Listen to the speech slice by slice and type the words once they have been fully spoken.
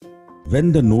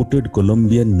When the noted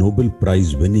Colombian Nobel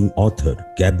Prize winning author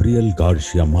Gabriel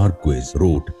Garcia Marquez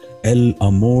wrote El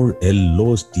amor en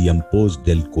los tiempos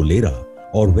del cólera,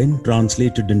 or when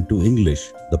translated into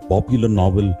English, the popular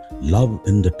novel Love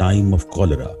in the Time of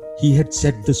Cholera, he had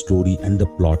set the story and the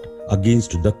plot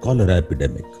against the cholera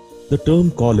epidemic. The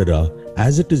term cholera,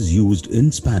 as it is used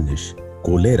in Spanish,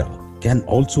 cólera, can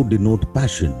also denote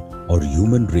passion or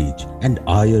human rage and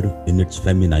ire in its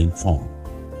feminine form.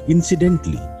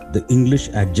 Incidentally, the English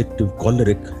adjective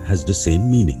choleric has the same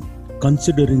meaning.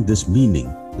 Considering this meaning,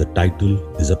 the title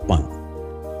is a pun.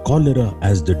 Cholera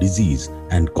as the disease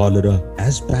and cholera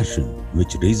as passion,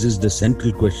 which raises the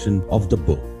central question of the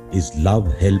book: is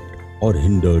love helped or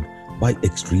hindered by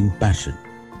extreme passion?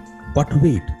 But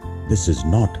wait, this is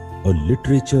not a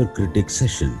literature critic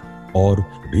session or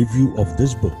review of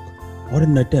this book, or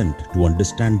an attempt to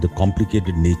understand the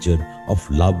complicated nature of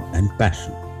love and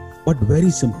passion. But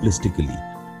very simplistically,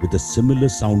 with a similar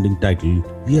sounding title,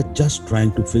 we are just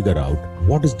trying to figure out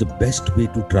what is the best way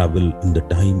to travel in the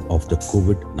time of the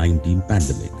COVID-19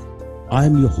 pandemic. I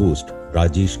am your host,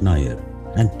 Rajesh Nair,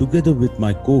 and together with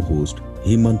my co-host,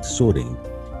 Hemant Soring,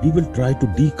 we will try to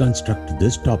deconstruct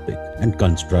this topic and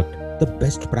construct the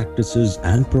best practices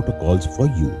and protocols for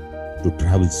you to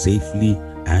travel safely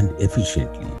and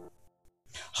efficiently.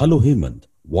 Hello Hemant,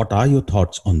 what are your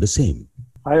thoughts on the same?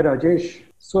 Hi Rajesh.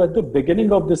 So at the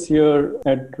beginning of this year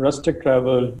at Rustic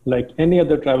Travel, like any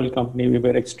other travel company, we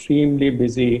were extremely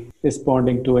busy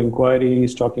responding to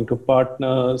inquiries, talking to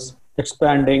partners,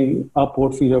 expanding our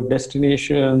portfolio of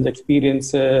destinations,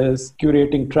 experiences,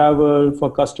 curating travel for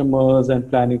customers and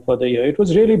planning for the year. It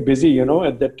was really busy,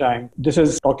 at that time. This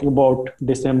is talking about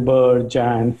December,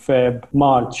 Jan, Feb,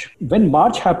 March. When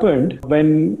March happened,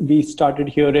 when we started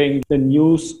hearing the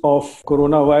news of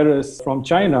coronavirus from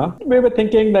China, we were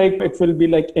thinking like it will be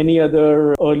like any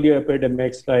other earlier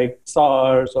epidemics like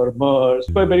SARS or MERS.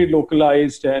 They were very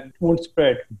localized and won't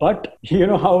spread. But you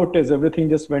know how it is, everything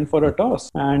just went for a toss.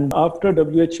 And after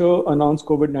WHO announced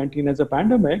COVID-19 as a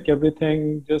pandemic,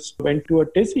 everything just went to a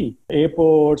tizzy.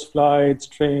 Airports, flights,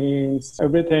 trains,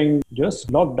 everything just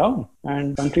locked down.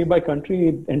 And country by country,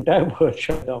 the entire world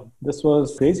shut down. This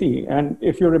was crazy. And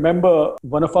if you remember,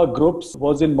 one of our groups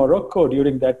was in Morocco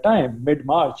during that time,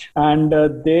 mid-March. And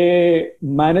they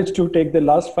managed to take the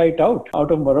last flight out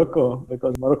of Morocco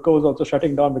because Morocco was also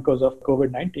shutting down because of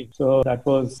COVID-19. So that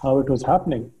was how it was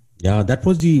happening. Yeah, that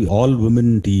was the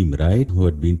all-women team, right, who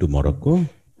had been to Morocco?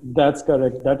 That's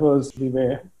correct.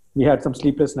 We had some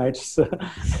sleepless nights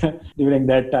during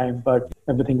that time, but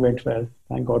everything went well.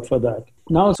 Thank God for that.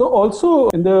 Now, so also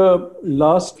in the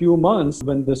last few months,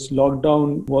 when this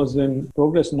lockdown was in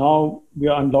progress, now we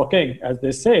are unlocking, as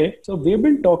they say. So we've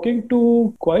been talking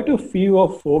to quite a few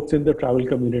of folks in the travel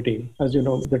community. As you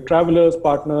know, the travelers,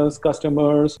 partners,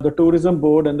 customers, the tourism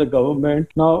board and the government.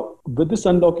 Now, with this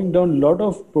unlocking down, a lot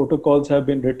of protocols have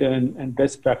been written and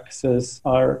best practices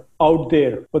are out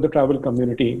there for the travel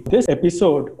community. This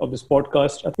episode of this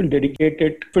podcast, I will dedicate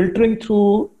it filtering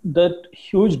through that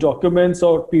huge documents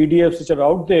or PDFs which are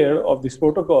out there of these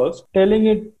protocols, telling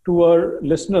it to our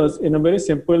listeners in a very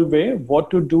simple way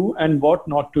what to do and what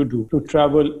not to do to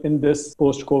travel in this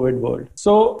post-COVID world.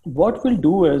 So what we'll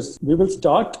do is we will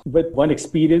start with one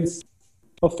experience.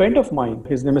 A friend of mine,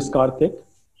 his name is Karthik.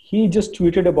 He just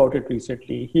tweeted about it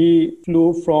recently. He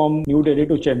flew from New Delhi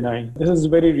to Chennai. This is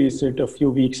very recent, a few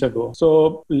weeks ago.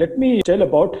 So let me tell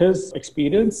about his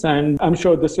experience, and I'm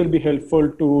sure this will be helpful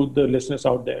to the listeners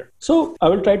out there. So I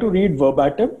will try to read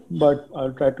verbatim, but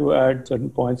I'll try to add certain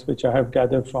points which I have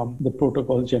gathered from the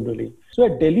protocols generally. So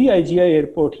at Delhi IGI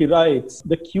airport, he writes,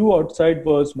 the queue outside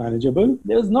was manageable.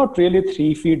 There was not really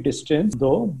 3 feet distance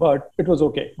though, but it was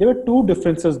okay. There were 2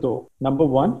 differences though. Number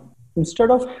one,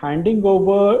 instead of handing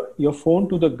over your phone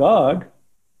to the guard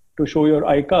to show your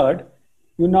iCard,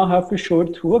 you now have to show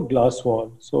it through a glass wall.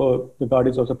 So the guard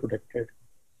is also protected.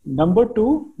 Number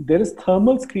 2, there is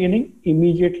thermal screening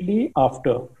immediately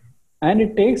after, and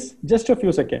it takes just a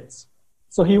few seconds.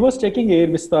 So he was taking Air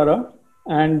Vistara,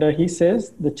 and he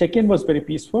says the check-in was very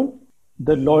peaceful.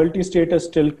 The loyalty status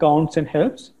still counts and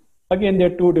helps. Again,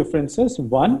 there are 2 differences.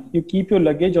 One, you keep your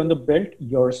luggage on the belt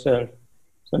yourself.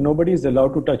 So nobody is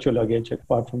allowed to touch your luggage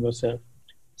apart from yourself.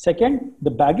 Second, the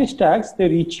baggage tags, they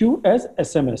reach you as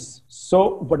SMS.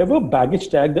 So whatever baggage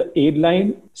tag the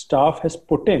airline staff has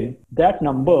put in, that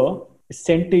number is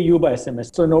sent to you by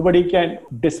SMS. So nobody can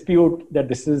dispute that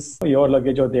this is your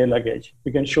luggage or their luggage.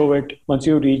 You can show it once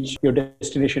you reach your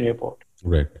destination airport.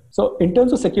 Right. So in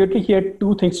terms of security, he had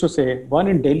 2 things to say. One,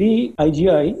 in Delhi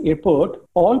IGI airport,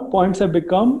 all points have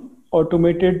become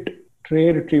automated tray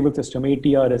retrieval system,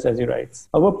 ATRS, as he writes.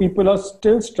 Our people are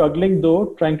still struggling,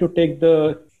 though, trying to take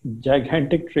the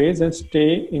gigantic trays and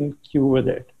stay in queue with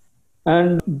it.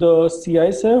 And the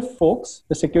CISF folks,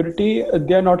 the security,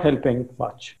 they are not helping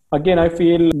much. Again, I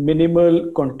feel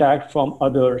minimal contact from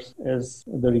others is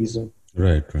the reason.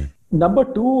 Right. Number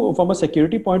two, from a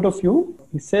security point of view,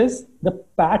 he says the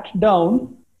pat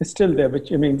down is still there, which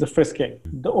means the frisking.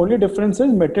 The only difference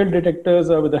is metal detectors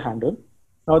are with the handle.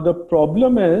 Now, the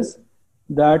problem is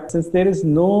that since there is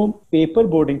no paper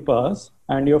boarding pass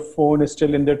and your phone is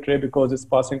still in the tray because it's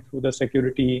passing through the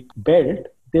security belt,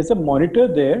 there's a monitor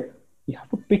there. You have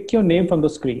to pick your name from the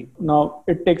screen. Now,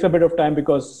 it takes a bit of time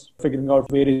because figuring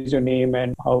out where is your name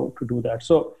and how to do that.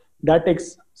 So that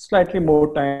takes slightly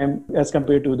more time as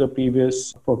compared to the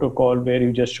previous protocol where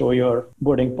you just show your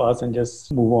boarding pass and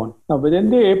just move on. Now, within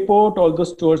the airport, all the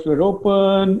stores were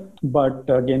open, but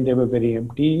again, they were very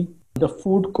empty. The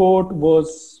food court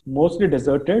was mostly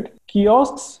deserted.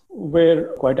 Kiosks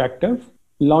were quite active.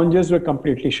 Lounges were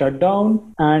completely shut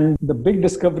down. And the big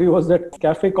discovery was that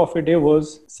Cafe Coffee Day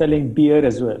was selling beer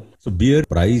as well. So beer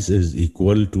price is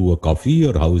equal to a coffee,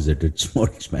 or how is it? It's more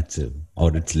expensive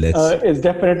or it's less? It's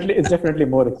definitely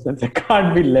more expensive. It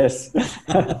can't be less.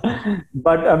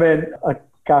 But I mean, a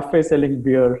cafe selling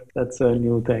beer, that's a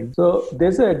new thing. So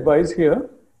there's an advice here.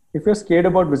 If you're scared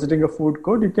about visiting a food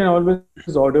court, you can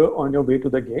always order on your way to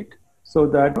the gate so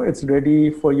that it's ready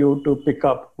for you to pick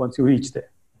up once you reach there.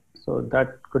 So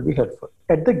that could be helpful.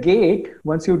 At the gate,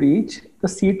 once you reach, the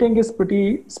seating is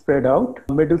pretty spread out.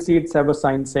 Middle seats have a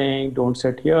sign saying, don't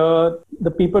sit here. The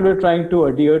people were trying to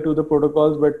adhere to the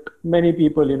protocols, but many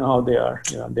people, you know how they are.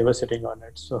 They were sitting on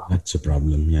it. So that's a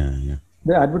problem. Yeah.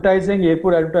 The advertising,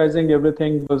 airport advertising,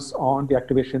 everything was on. The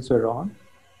activations were on.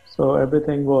 So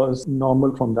everything was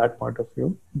normal from that point of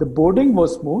view. The boarding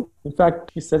was smooth. In fact,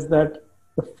 he says that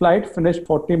the flight finished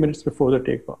 40 minutes before the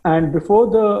takeoff. And before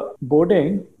the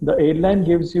boarding, the airline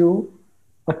gives you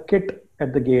a kit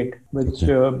at the gate, which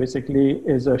basically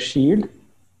is a shield,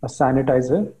 a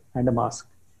sanitizer, and a mask.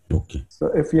 Okay. So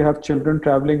if you have children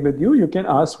traveling with you, you can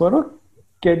ask for a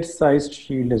kid-sized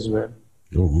shield as well.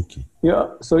 Oh, okay.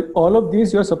 Yeah, so all of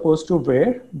these you're supposed to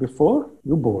wear before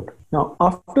you board. Now,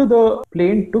 after the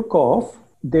plane took off,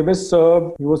 they were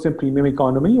served, he was in premium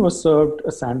economy, he was served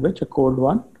a sandwich, a cold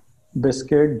one,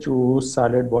 biscuit, juice,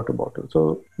 salad, water bottle.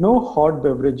 So no hot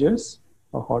beverages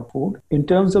or hot food. In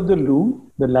terms of the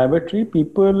loo, the lavatory,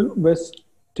 people were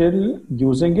still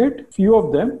using it. Few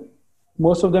of them,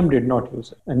 most of them did not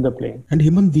use it in the plane. And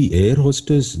Hemant, the air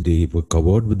hostess, they were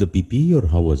covered with the PPE or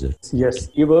how was it? Yes,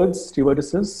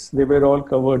 stewardesses, they were all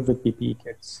covered with PPE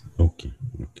kits. Okay.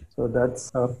 So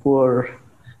that's poor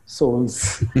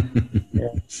souls.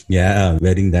 Yeah,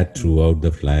 wearing that throughout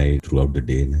the flight, throughout the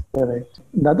day. Correct.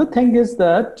 Another thing is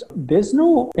that there's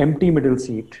no empty middle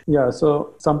seat. Yeah,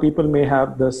 so some people may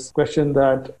have this question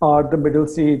that are the middle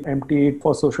seat empty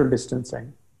for social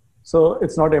distancing? So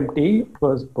it's not empty, it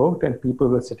was booked and people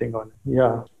were sitting on it.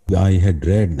 Yeah. I had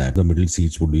read that the middle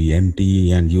seats would be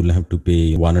empty and you'll have to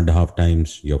pay 1.5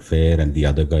 times your fare and the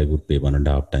other guy would pay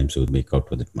 1.5 times, so make out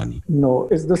for that money. No,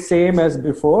 it's the same as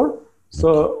before.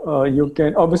 So you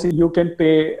can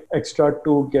pay extra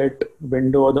to get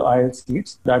window or the aisle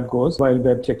seats. That goes while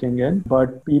they're checking in.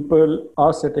 But people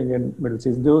are sitting in middle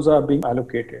seats. Those are being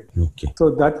allocated. Okay. So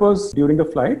that was during the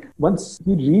flight. Once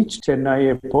we reached Chennai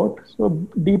airport, so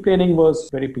deplaning was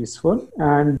very peaceful.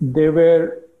 And they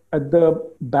were at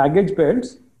the baggage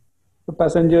belts. The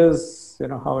passengers, you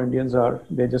know how Indians are.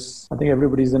 I think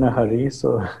everybody's in a hurry.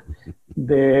 So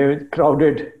they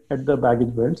crowded at the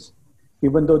baggage belts.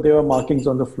 Even though there were markings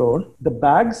on the floor. The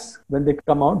bags, when they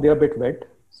come out, they're a bit wet.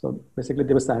 So basically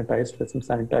they were sanitized with some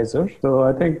sanitizer. So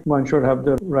I think one should have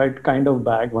the right kind of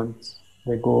bag once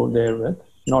they go there with,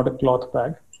 not a cloth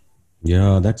bag.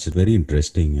 Yeah, that's very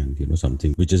interesting and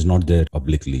something which is not there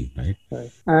publicly, right?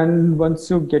 Right. And once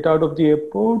you get out of the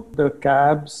airport, the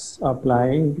cabs are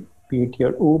plying, be it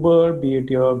your Uber, be it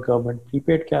your government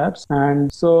prepaid cabs. And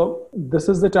so this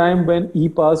is the time when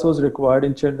e-pass was required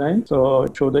in Chennai. So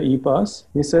show the e-pass.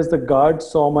 He says the guard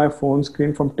saw my phone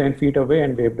screen from 10 feet away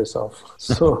and waved us off.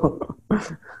 So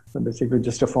basically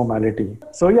just a formality.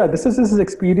 So yeah, this is his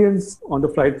experience on the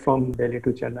flight from Delhi to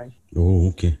Chennai. Oh,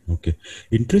 okay.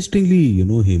 Interestingly,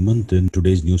 Hemant, in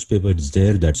today's newspaper, it's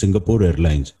there that Singapore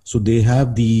Airlines, so they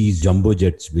have these jumbo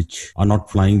jets which are not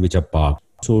flying, which are parked.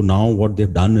 So now what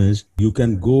they've done is you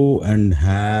can go and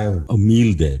have a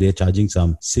meal there. They're charging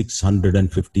some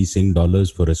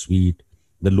 $650 for a suite.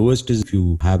 The lowest is if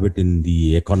you have it in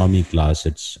the economy class,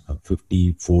 it's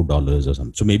 $54 or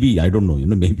something. So maybe, I don't know,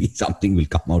 maybe something will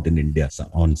come out in India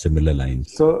on similar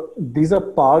lines. So these are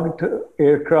parked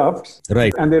aircrafts,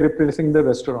 Right. and they're replacing the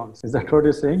restaurants. Is that what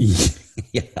you're saying?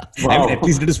 Yeah. Wow. At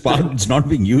least it is parked, it's not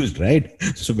being used, right?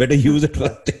 So better use it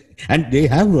first. And they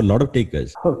have a lot of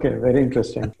takers. Okay, very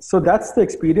interesting. So that's the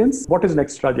experience. What is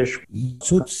next, Rajesh?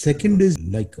 So second is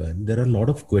there are a lot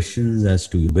of questions as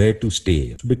to where to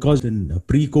stay, because in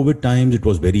pre-COVID times it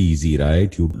was very easy,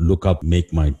 right? You look up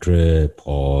Make My Trip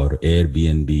or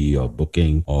Airbnb or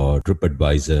Booking or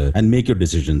TripAdvisor and make your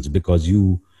decisions, because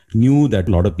you knew that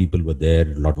a lot of people were there,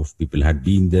 a lot of people had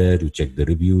been there, you check the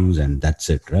reviews and that's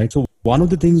it, right? So one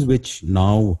of the things which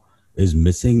now is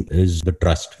missing is the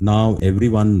trust. Now,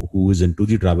 everyone who is into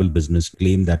the travel business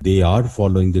claim that they are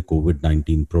following the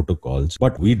COVID-19 protocols,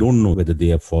 but we don't know whether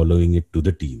they are following it to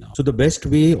the T now. So the best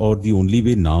way or the only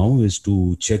way now is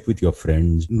to check with your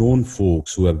friends, known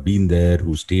folks who have been there,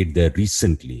 who stayed there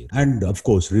recently. And of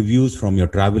course, reviews from your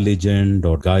travel agent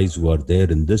or guys who are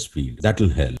there in this field. That will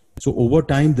help. So over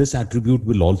time, this attribute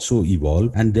will also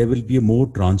evolve, and there will be a more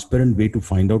transparent way to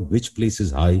find out which place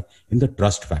is high in the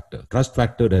trust factor. Trust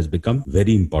factor has become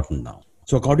very important now.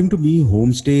 So according to me,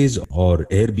 homestays or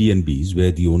Airbnbs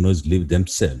where the owners live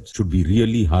themselves should be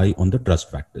really high on the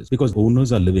trust factors, because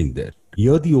owners are living there.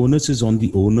 Here the onus is on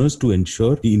the owners to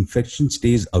ensure the infection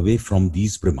stays away from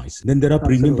these premises. Then there are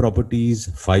premium properties,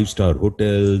 5-star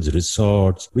hotels,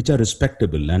 resorts, which are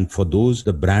respectable, and for those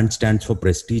the brand stands for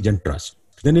prestige and trust.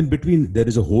 Then in between, there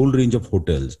is a whole range of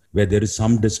hotels where there is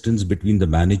some distance between the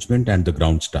management and the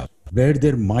ground staff, where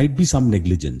there might be some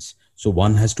negligence. So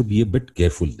one has to be a bit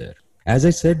careful there. As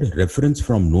I said, reference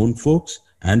from known folks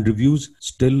and reviews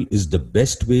still is the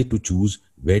best way to choose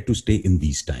where to stay in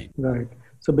these times. Right.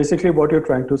 So basically what you're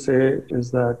trying to say is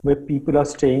that where people are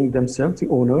staying themselves, the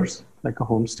owners, like a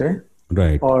homestay,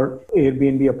 right, or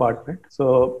Airbnb apartment.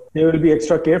 So they will be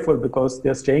extra careful because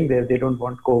they're staying there. They don't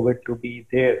want COVID to be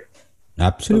there.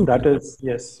 Absolutely. So that is,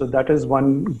 yes. So that is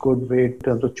one good way in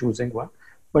terms of choosing one.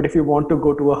 But if you want to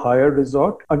go to a higher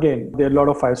resort, again, there are a lot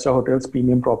of 5-star hotels,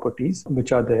 premium properties,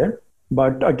 which are there.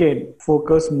 But again, but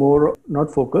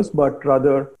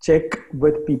rather check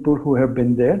with people who have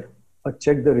been there, or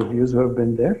check the reviews who have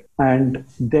been there, and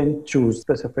then choose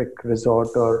specific resort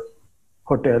or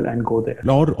hotel and go there.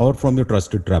 Or from your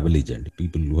trusted travel agent,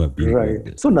 people who have been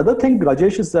right. So another thing,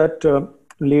 Rajesh, is that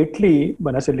lately,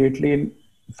 when I say lately,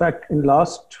 in fact, in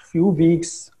last few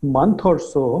weeks, month or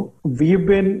so, we've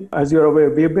been, as you're aware,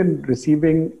 we've been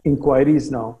receiving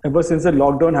inquiries now. Ever since the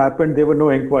lockdown happened, there were no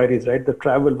inquiries, right? The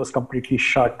travel was completely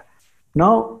shut.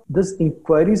 Now, these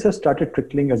inquiries have started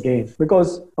trickling again,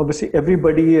 because obviously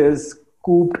everybody is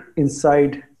cooped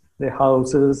inside their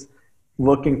houses,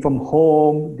 working from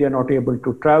home. They're not able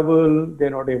to travel. They're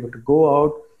not able to go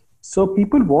out. So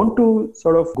people want to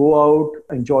sort of go out,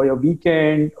 enjoy a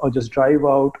weekend, or just drive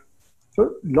out. So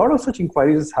a lot of such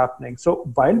inquiries is happening. So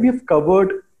while we've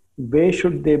covered where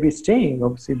should they be staying,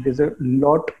 obviously there's a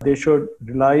lot they should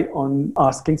rely on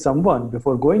asking someone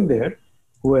before going there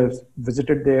who has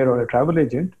visited there, or a travel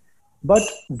agent. But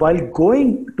while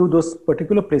going to those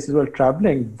particular places while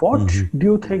traveling, what do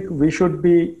you think we should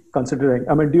be considering?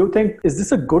 I mean, do you think, is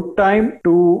this a good time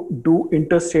to do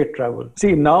interstate travel?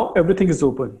 See, now everything is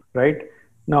open, right?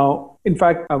 Now, in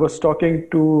fact, I was talking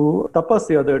to Tapas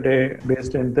the other day,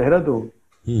 based in Dehradun.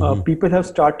 People have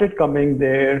started coming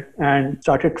there and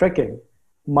started trekking.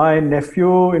 My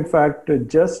nephew, in fact,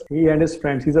 he and his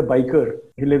friends, he's a biker.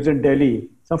 He lives in Delhi.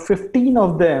 Some 15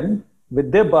 of them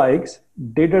with their bikes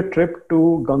did a trip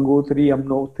to Gangotri,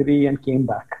 Yamunotri, and came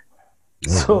back.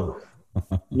 So,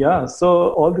 yeah, so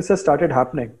all this has started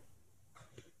happening.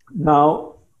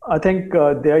 Now, I think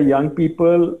they are young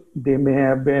people. They may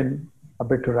have been a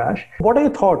bit rash. What are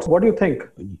your thoughts? What do you think?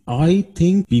 I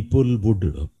think people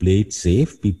would play it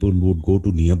safe. People would go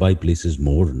to nearby places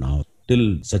more now,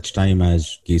 till such time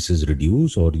as cases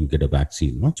reduce or you get a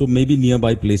vaccine. No? So maybe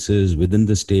nearby places within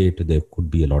the state, there could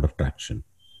be a lot of traction.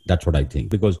 That's what I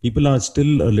think, because people are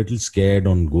still a little scared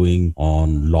on going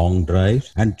on long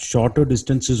drives, and shorter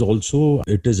distances also,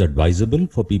 it is advisable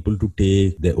for people to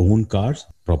take their own cars,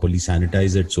 properly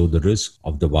sanitize it, so the risk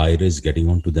of the virus getting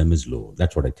onto them is low.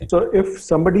 That's what I think. So if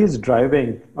somebody is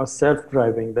driving or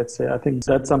self-driving, let's say, I think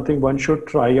that's something one should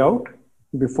try out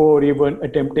before even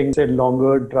attempting, say,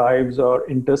 longer drives or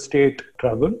interstate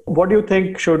travel. What do you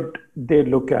think should they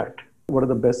look at? What are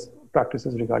the best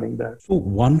practices regarding that? So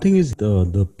one thing is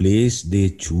the place they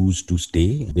choose to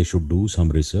stay. They should do some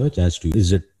research as to,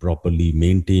 is it properly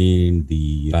maintained?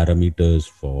 The parameters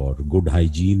for good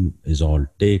hygiene is all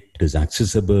ticked, is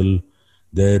accessible.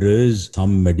 There is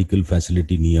some medical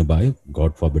facility nearby,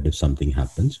 God forbid if something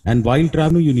happens. And while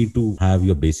traveling, you need to have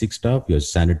your basic stuff, your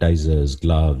sanitizers,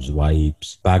 gloves,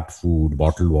 wipes, packed food,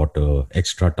 bottled water,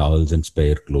 extra towels and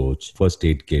spare clothes, first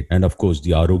aid kit, and of course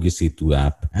the Arogya Setu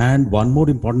app. And one more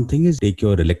important thing is take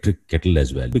your electric kettle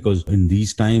as well, because in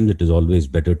these times it is always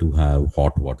better to have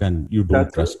hot water and you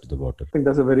don't trust the water. I think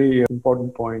that's a very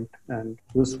important point and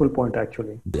useful point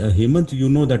actually. Hemant, you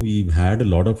know that we've had a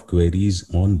lot of queries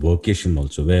on workation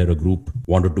also, where a group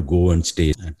wanted to go and stay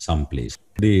at some place.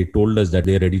 They told us that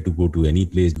they're ready to go to any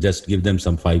place, just give them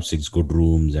some 5-6 good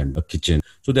rooms and a kitchen.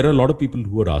 So there are a lot of people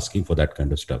who are asking for that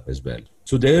kind of stuff as well.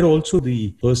 So there also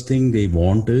the first thing they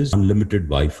want is unlimited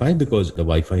Wi-Fi, because the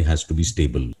Wi-Fi has to be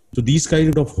stable. So these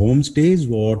kind of homestays,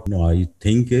 what I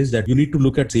think is that you need to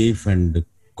look at safe and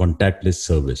contactless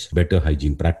service, better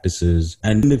hygiene practices.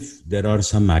 And if there are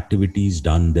some activities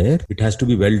done there, it has to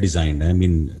be well designed. I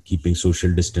mean, keeping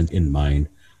social distance in mind,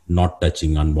 not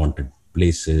touching unwanted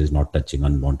places, not touching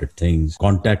unwanted things,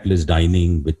 contactless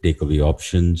dining with takeaway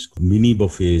options, mini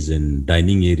buffets in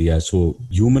dining areas. So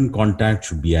human contact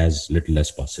should be as little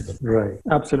as possible. Right,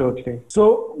 absolutely.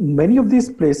 So many of these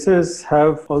places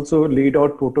have also laid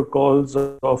out protocols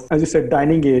of, as you said,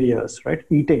 dining areas, right?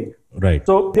 Eating. Right.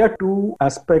 So there are two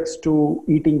aspects to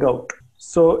eating out.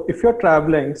 So if you're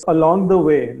traveling along the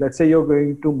way, let's say you're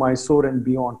going to Mysore and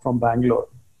beyond from Bangalore,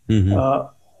 you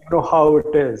know how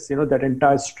it is, you know, that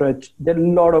entire stretch, there are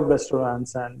a lot of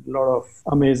restaurants and a lot of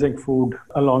amazing food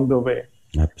along the way.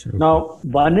 Absolutely. Now,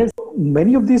 one is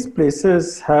many of these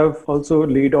places have also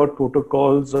laid out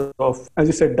protocols of, as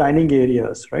you said, dining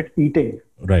areas, right? Eating.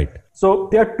 Right. So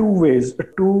there are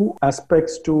two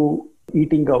aspects to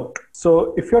eating out.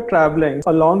 So if you're traveling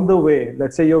along the way,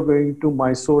 let's say you're going to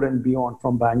Mysore and beyond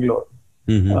from Bangalore,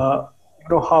 you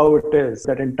know how it is,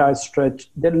 that entire stretch,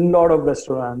 there are a lot of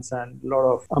restaurants and a lot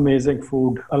of amazing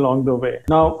food along the way.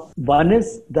 Now, one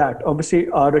is that obviously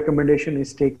our recommendation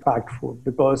is take packed food,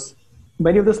 because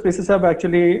many of those places have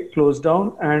actually closed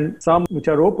down, and some which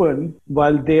are open,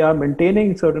 while they are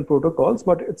maintaining certain protocols,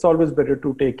 but it's always better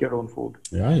to take your own food.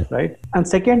 Yeah. Right. And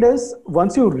second is,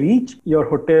 once you reach your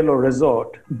hotel or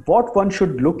resort, what one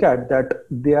should look at that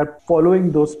they are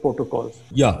following those protocols.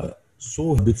 Yeah.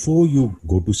 So before you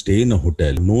go to stay in a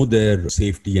hotel, know their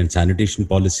safety and sanitation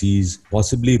policies,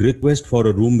 possibly request for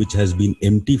a room which has been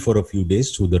empty for a few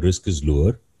days so the risk is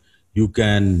lower. You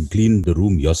can clean the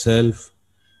room yourself.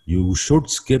 You should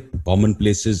skip common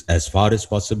places as far as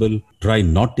possible. Try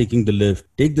not taking the lift,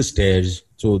 take the stairs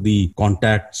so the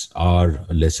contacts are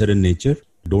lesser in nature.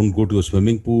 Don't go to a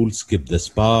swimming pool, skip the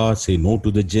spa, say no to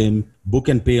the gym, book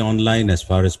and pay online as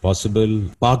far as possible,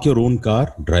 park your own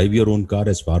car, drive your own car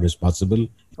as far as possible.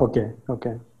 Okay.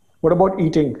 What about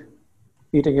eating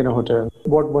in a hotel?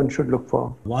 What one should look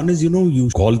for? One is, you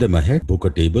call them ahead, book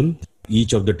a table.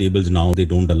 Each of the tables now, they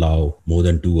don't allow more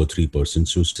than 2 or 3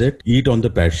 persons to sit. Eat on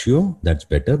the patio. That's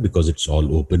better because it's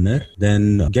all open air.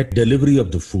 Then get delivery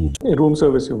of the food. Room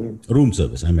service, you mean? Room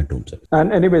service. I meant room service.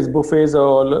 And anyways, buffets are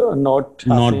all not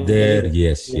there.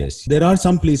 Yes. There are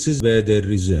some places where there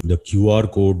is the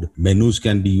QR code. Menus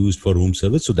can be used for room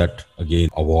service. So that again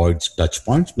avoids touch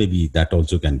points. Maybe that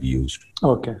also can be used.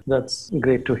 Okay. That's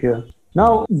great to hear.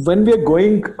 Now, when we are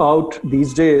going out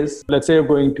these days, let's say you're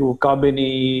going to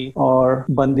Kabini or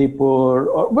Bandipur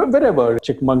or wherever,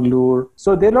 Chikmagalur.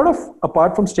 So there are a lot of,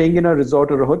 apart from staying in a resort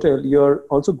or a hotel, you're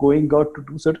also going out to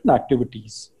do certain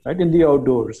activities, right, in the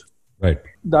outdoors. Right.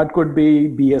 That could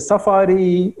be a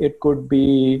safari, it could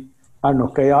be, I don't know,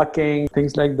 kayaking,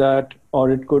 things like that,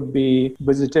 or it could be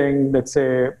visiting, let's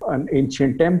say, an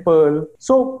ancient temple.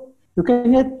 So you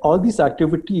can get all these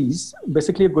activities,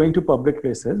 basically going to public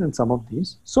places in some of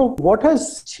these. So what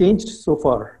has changed so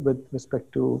far with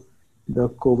respect to the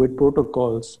COVID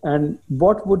protocols, and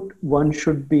what would one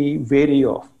should be wary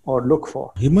of or look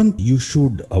for? Hemant, you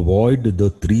should avoid the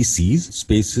 3 C's,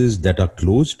 spaces that are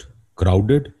closed,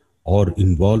 crowded, or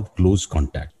involve close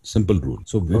contact. Simple rule.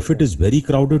 So if it is very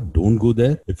crowded, don't go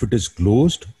there. If it is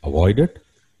closed, avoid it.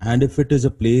 And if it is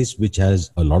a place which has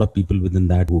a lot of people within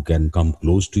that who can come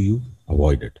close to you,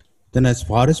 avoid it. Then as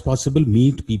far as possible,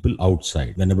 meet people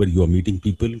outside. Whenever you are meeting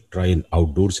people, try an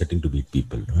outdoor setting to meet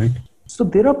people, right? So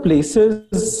there are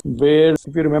places where,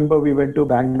 if you remember, we went to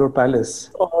Bangalore Palace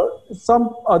or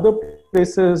some other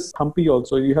places, Hampi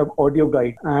also, you have audio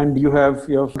guide and you have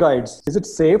your guides. Is it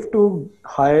safe to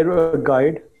hire a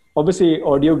guide? Obviously,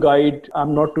 audio guide,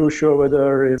 I'm not too sure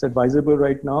whether it's advisable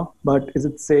right now, but is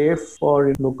it safe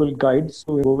for local guides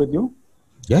to go with you?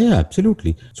 Yeah,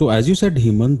 absolutely. So as you said,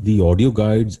 Hemant, the audio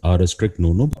guides are a strict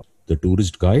no-no. The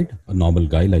tourist guide, a normal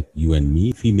guy like you and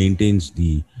me, if he maintains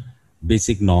the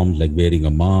basic norms like wearing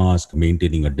a mask,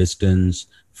 maintaining a distance,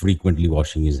 frequently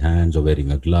washing his hands or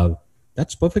wearing a glove,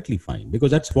 that's perfectly fine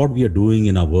because that's what we are doing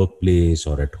in our workplace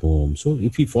or at home. So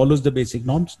if he follows the basic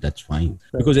norms, that's fine.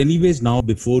 Right. Because anyways, now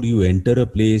before you enter a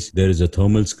place, there is a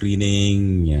thermal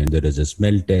screening and there is a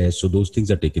smell test. So those things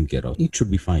are taken care of. It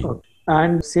should be fine. Okay.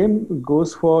 And same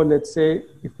goes for, let's say,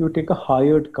 if you take a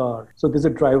hired car. So there's a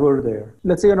driver there.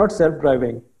 Let's say you're not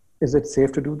self-driving. Is it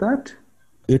safe to do that?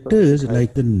 It is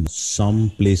like in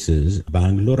some places,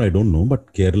 Bangalore, I don't know,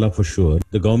 but Kerala for sure.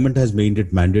 The government has made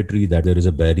it mandatory that there is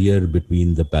a barrier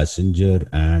between the passenger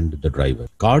and the driver.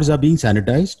 Cars are being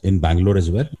sanitized in Bangalore as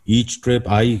well. Each trip,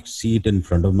 I see it in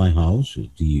front of my house.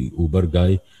 The Uber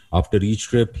guy, after each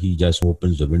trip, he just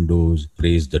opens the windows,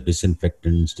 sprays the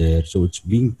disinfectants there. So it's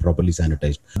being properly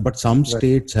sanitized. But some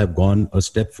states have gone a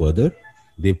step further.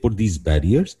 They put these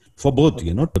barriers for both,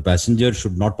 the passenger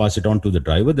should not pass it on to the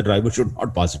driver should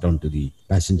not pass it on to the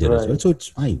passenger as well. So it's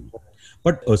fine.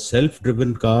 But a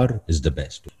self-driven car is the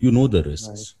best. You know the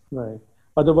risks. Right.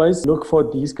 Otherwise, look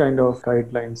for these kind of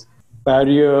guidelines.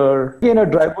 Barrier. Again, a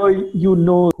driver,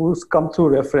 who's come through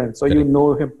reference, so you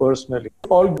know him personally.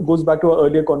 All goes back to our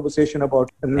earlier conversation about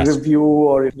review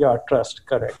or trust.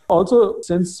 Correct. Also,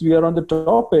 since we are on the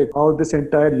topic, how this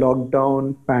entire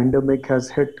lockdown pandemic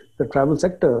has hit the travel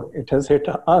sector, it has hit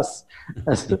us,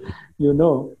 as you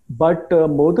know. But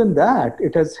more than that,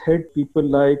 it has hit people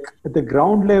like at the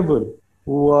ground level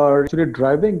who are actually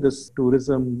driving this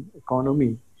tourism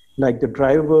economy, like the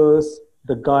drivers,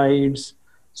 the guides.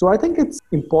 So I think it's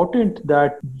important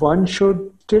that one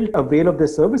should still avail of their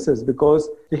services because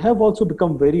they have also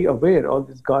become very aware, all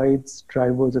these guides,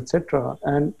 drivers, etc.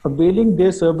 And availing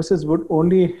their services would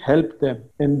only help them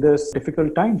in this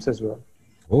difficult times as well.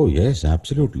 Oh, yes,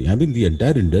 absolutely. I mean, the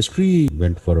entire industry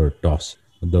went for a toss.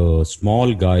 The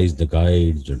small guys, the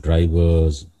guides, the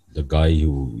drivers, the guy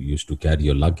who used to carry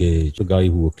your luggage, the guy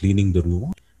who were cleaning the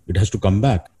room, it has to come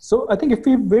back. So I think if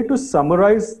we were to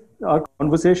summarize our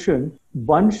conversation,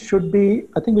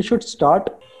 we should start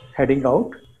heading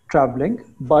out, traveling,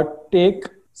 but take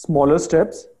smaller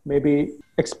steps, maybe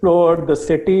explore the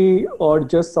city or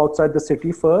just outside the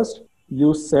city first,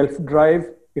 use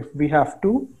self-drive if we have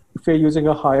to. If we're using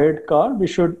a hired car, we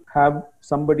should have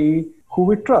somebody who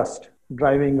we trust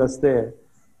driving us there.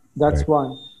 That's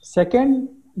one. Second,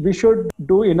 we should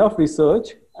do enough research,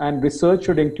 and research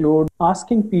should include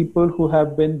asking people who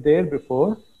have been there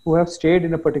before, who have stayed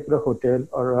in a particular hotel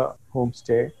or a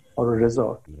homestay or a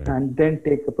resort, and then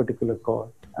take a particular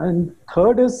call. And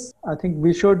third is, I think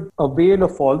we should avail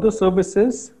of all the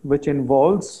services which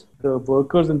involves the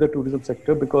workers in the tourism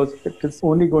sector because it is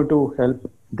only going to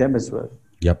help them as well.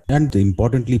 Yep. And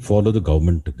importantly, follow the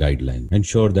government guideline.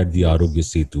 Ensure that the Arogya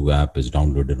Setu app is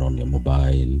downloaded on your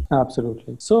mobile.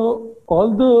 Absolutely. So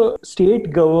all the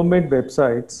state government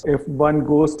websites, if one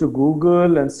goes to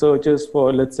Google and searches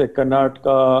for, let's say,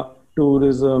 Karnataka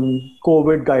tourism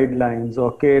COVID guidelines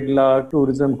or Kerala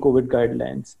tourism COVID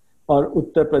guidelines or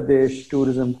Uttar Pradesh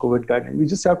tourism COVID guidelines, we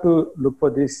just have to look for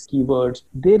these keywords.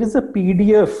 There is a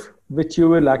PDF which you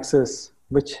will access,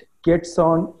 which gets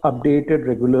on updated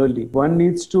regularly. One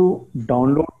needs to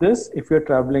download this if you're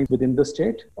traveling within the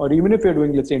state, or even if you're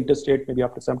doing, let's say, interstate, maybe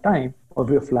after some time, or if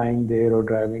you're flying there or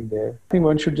driving there. I think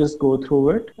one should just go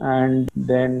through it and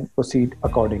then proceed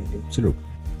accordingly. Absolutely.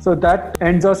 So that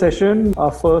ends our session,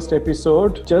 our first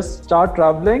episode. Just start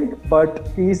traveling, but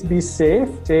please be safe,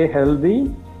 stay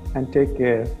healthy, and take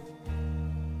care.